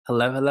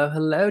Hello, hello,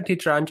 hello,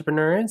 teacher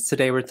entrepreneurs.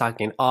 Today we're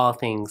talking all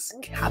things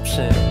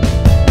caption. New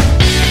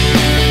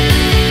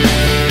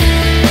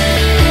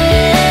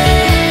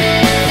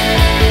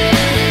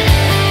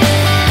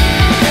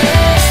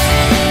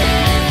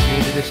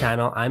to the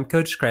channel, I'm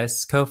Coach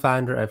Chris,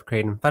 co-founder of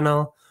Create and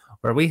Funnel,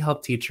 where we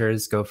help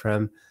teachers go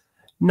from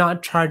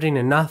not charging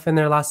enough in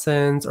their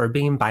lessons or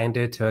being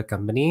binded to a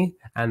company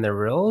and their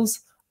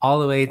rules,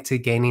 all the way to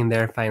gaining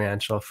their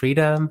financial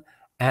freedom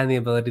and the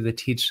ability to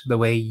teach the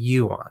way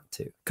you want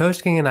to.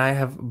 Coach King and I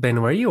have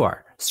been where you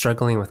are,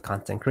 struggling with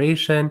content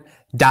creation,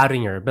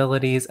 doubting your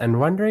abilities, and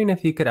wondering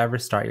if you could ever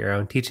start your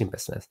own teaching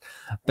business.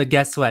 But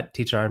guess what,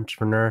 teacher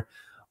entrepreneur?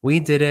 We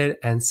did it,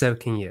 and so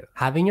can you.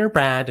 Having your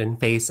brand and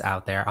face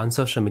out there on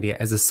social media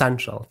is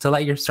essential to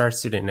let your star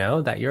student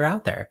know that you're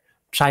out there.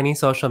 Chinese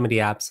social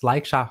media apps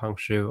like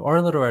Xiaohongshu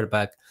or Little Red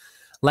Book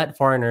let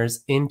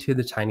foreigners into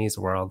the Chinese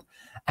world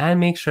and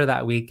make sure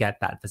that we get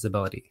that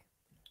visibility.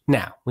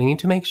 Now, we need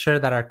to make sure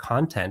that our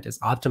content is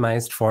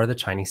optimized for the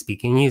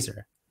Chinese-speaking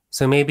user.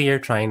 So maybe you're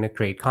trying to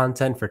create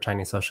content for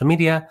Chinese social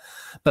media,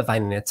 but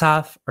finding it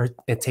tough or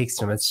it takes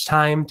too much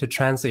time to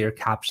translate your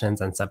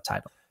captions and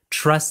subtitles.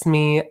 Trust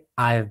me,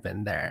 I've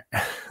been there.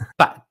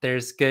 But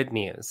there's good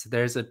news.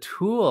 There's a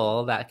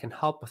tool that can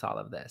help with all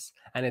of this,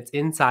 and it's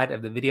inside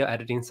of the video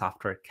editing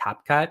software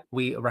Capcut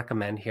we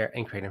recommend here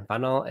in Create and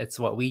Funnel. It's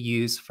what we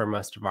use for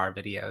most of our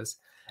videos.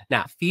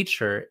 Now,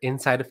 feature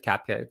inside of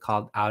Capcut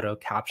called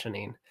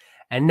auto-captioning.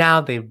 And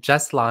now they've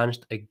just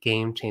launched a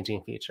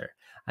game-changing feature,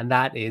 and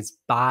that is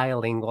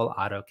bilingual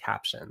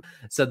auto-caption.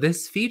 So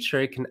this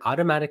feature can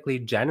automatically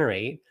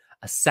generate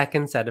a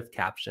second set of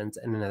captions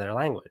in another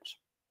language,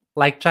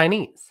 like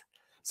Chinese.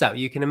 So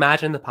you can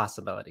imagine the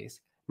possibilities.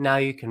 Now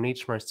you can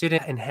reach more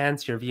students,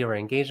 enhance your viewer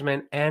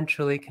engagement, and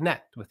truly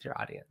connect with your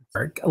audience.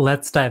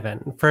 Let's dive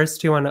in.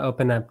 First, you want to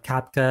open up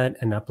CapCut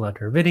and upload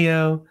your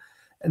video.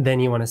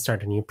 Then you want to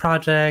start a new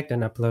project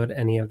and upload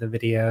any of the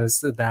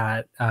videos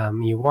that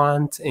you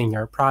want in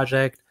your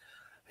project.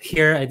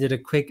 Here, I did a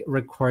quick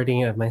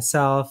recording of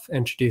myself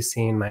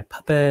introducing my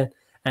puppet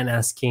and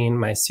asking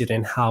my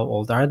student how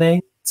old are they.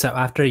 So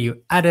after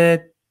you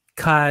edit,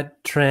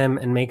 cut, trim,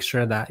 and make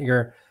sure that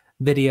your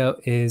video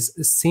is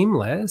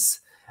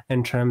seamless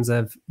in terms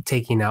of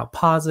taking out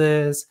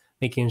pauses,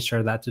 making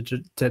sure that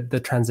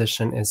the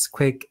transition is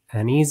quick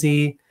and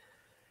easy,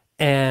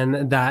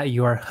 and that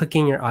you are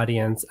hooking your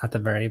audience at the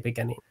very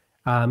beginning.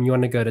 You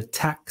want to go to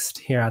text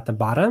here at the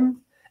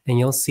bottom, and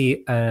you'll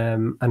see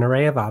an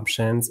array of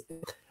options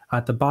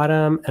at the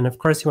bottom. And of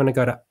course, you want to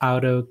go to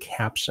auto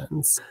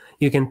captions.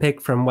 You can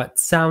pick from what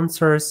sound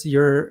source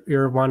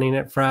you're wanting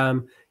it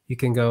from. You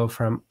can go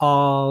from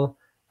all,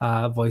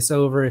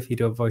 voiceover if you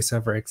do a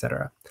voiceover,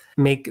 etc.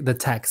 Make the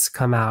text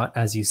come out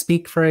as you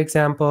speak, for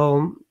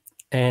example.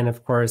 And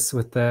of course,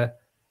 with the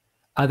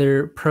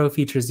other pro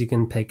features, you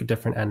can pick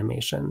different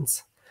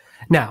animations.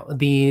 Now,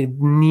 the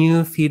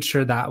new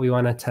feature that we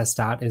want to test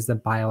out is the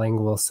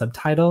bilingual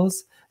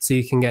subtitles. So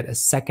you can get a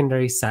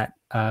secondary set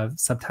of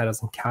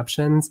subtitles and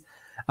captions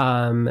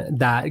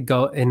that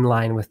go in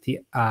line with the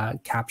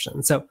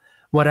captions. So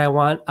what I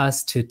want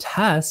us to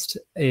test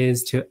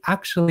is to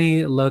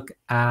actually look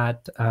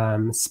at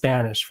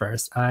Spanish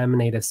first. I'm a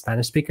native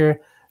Spanish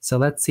speaker, so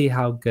let's see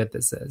how good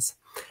this is.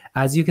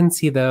 As you can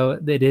see, though,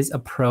 it is a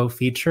pro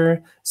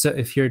feature. So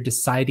if you're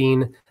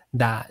deciding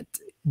that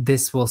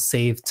this will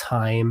save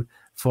time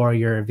for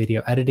your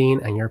video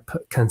editing and you're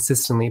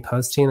consistently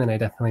posting, then I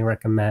definitely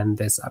recommend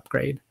this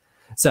upgrade.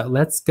 So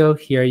let's go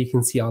here. You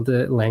can see all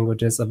the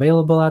languages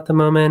available at the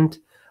moment.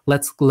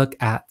 Let's look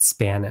at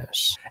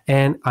Spanish.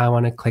 And I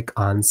want to click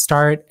on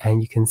Start,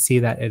 and you can see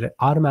that it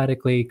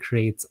automatically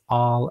creates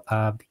all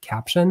of the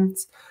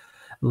captions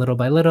little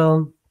by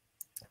little.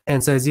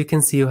 And so as you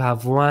can see, you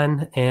have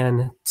one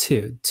and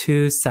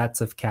two sets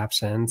of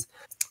captions.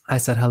 I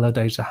said, hello,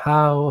 Daisha,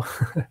 how?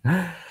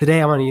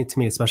 Today I want you to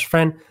meet a special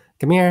friend.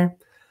 Come here.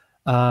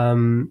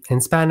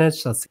 In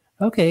Spanish, let's see.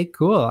 Okay,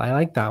 cool. I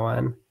like that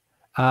one.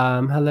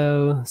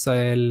 Hello,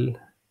 soy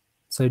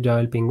yo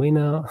el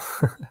pingüino.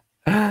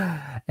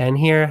 And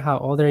here, how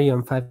old are you?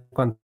 I'm 5.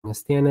 ¿Cuántos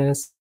años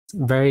tienes?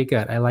 Very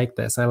good. I like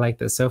this. I like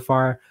this. So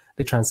far,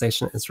 the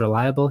translation is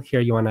reliable. Here,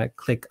 you want to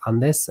click on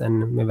this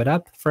and move it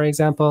up, for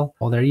example.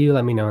 How old are you?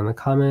 Let me know in the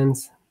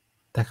comments.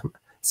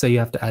 So you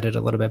have to edit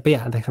a little bit. But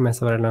yeah, déjame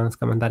saber en los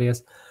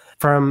comentarios.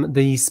 From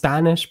the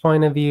Spanish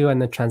point of view and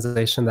the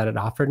translation that it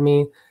offered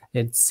me,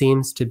 it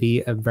seems to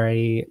be a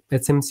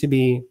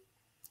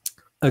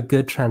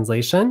good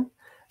translation.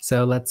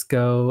 So let's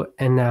go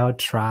and now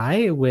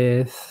try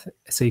with,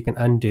 so you can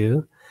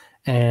undo.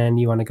 And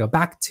you want to go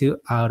back to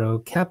auto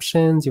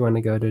captions. You want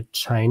to go to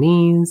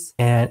Chinese,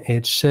 and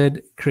it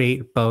should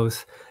create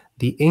both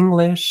the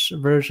English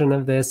version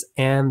of this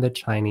and the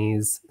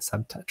Chinese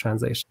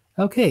translation.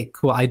 Okay,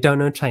 cool. I don't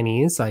know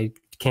Chinese, so I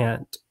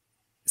can't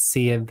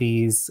see if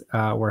these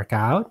work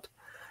out.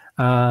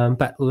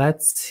 But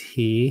let's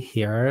see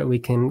here. We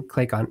can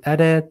click on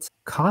edit,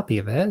 copy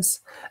this,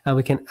 and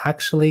we can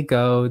actually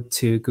go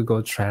to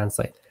Google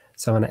Translate.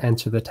 So I want to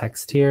enter the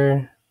text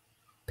here,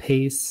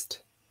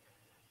 paste,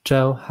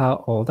 Joe,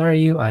 how old are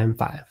you? I'm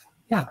 5.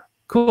 Yeah,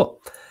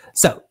 cool.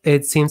 So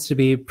it seems to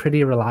be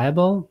pretty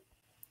reliable.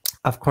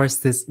 Of course,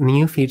 this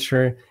new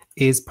feature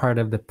is part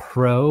of the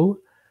Pro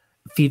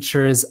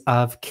features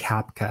of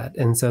CapCut.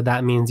 And so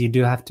that means you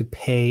do have to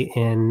pay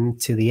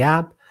into the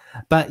app,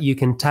 but you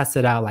can test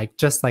it out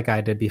just like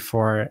I did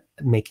before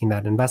making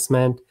that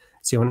investment.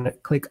 So you want to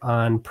click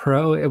on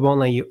Pro. It won't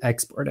let you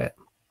export it.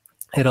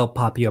 It'll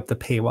pop you up the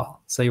paywall.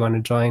 So you want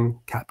to join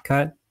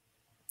CapCut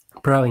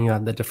Pro and you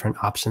have the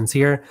different options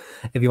here.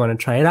 If you want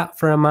to try it out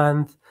for a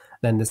month,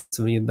 then this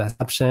will be the best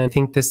option. I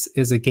think this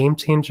is a game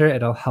changer.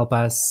 It'll help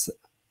us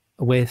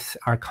with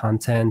our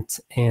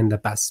content in the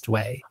best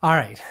way. All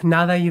right,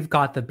 now that you've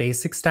got the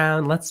basics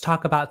down, let's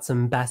talk about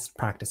some best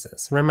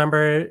practices.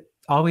 Remember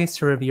always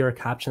to review your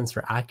captions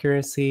for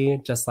accuracy.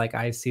 Just like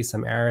I see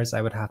some errors,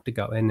 I would have to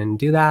go in and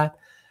do that.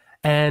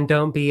 And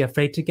don't be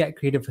afraid to get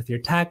creative with your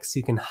text.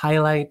 You can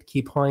highlight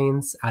key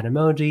points, add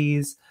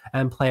emojis,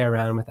 and play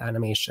around with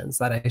animations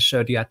that I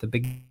showed you at the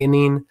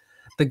beginning.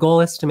 The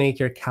goal is to make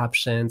your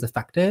captions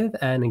effective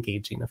and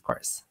engaging, of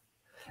course.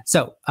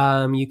 So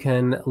you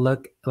can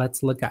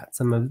let's look at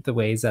some of the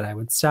ways that I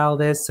would style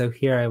this. So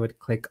here I would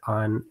click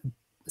on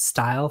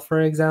style, for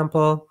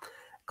example,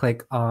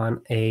 click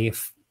on a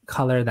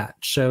color that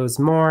shows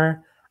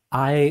more.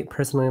 I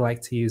personally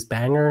like to use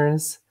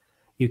bangers.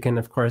 You can,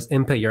 of course,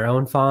 input your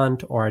own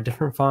font or a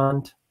different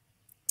font.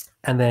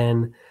 And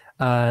then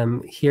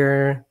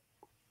here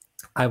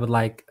I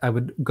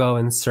would go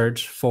and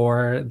search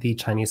for the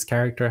Chinese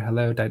character,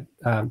 hello,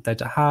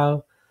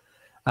 Dajia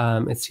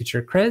it's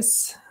teacher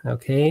Chris.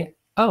 Okay.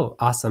 Oh,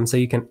 awesome. So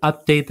you can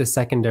update the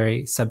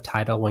secondary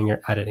subtitle when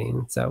you're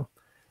editing. So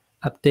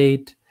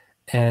update,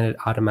 and it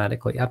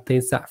automatically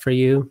updates that for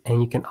you.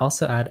 And you can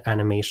also add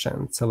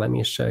animation. So let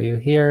me show you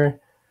here.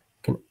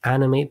 You can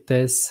animate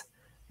this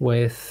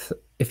with,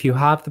 if you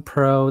have the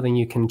Pro, then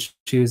you can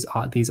choose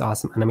these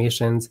awesome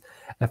animations.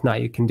 If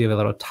not, you can do a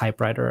little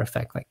typewriter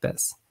effect like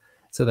this.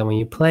 So then when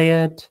you play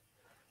it,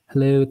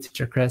 hello,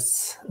 teacher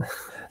Chris.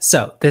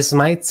 So this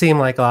might seem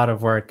like a lot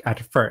of work at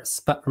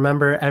first, but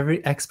remember,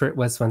 every expert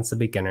was once a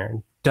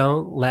beginner.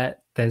 Don't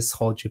let this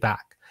hold you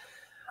back.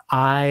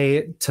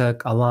 I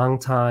took a long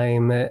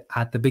time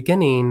at the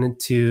beginning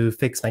to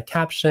fix my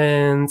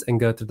captions and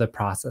go through the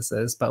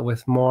processes, but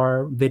with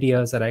more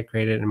videos that I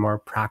created and more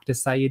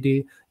practice that you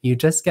do, you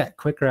just get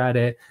quicker at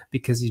it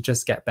because you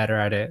just get better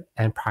at it,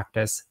 and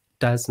practice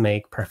does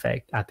make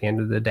perfect at the end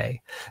of the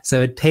day.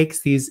 So it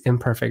takes these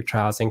imperfect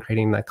trials in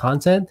creating the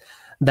content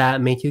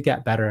that make you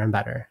get better and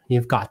better.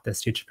 You've got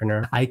this,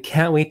 Teacherpreneur. I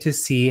can't wait to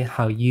see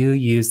how you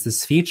use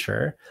this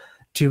feature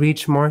to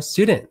reach more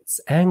students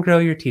and grow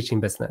your teaching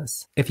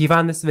business. If you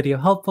found this video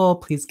helpful,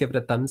 please give it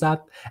a thumbs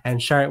up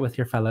and share it with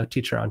your fellow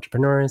teacher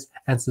entrepreneurs,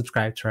 and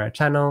subscribe to our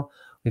channel.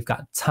 We've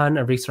got a ton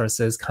of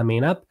resources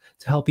coming up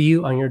to help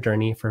you on your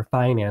journey for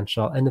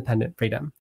financial independent freedom.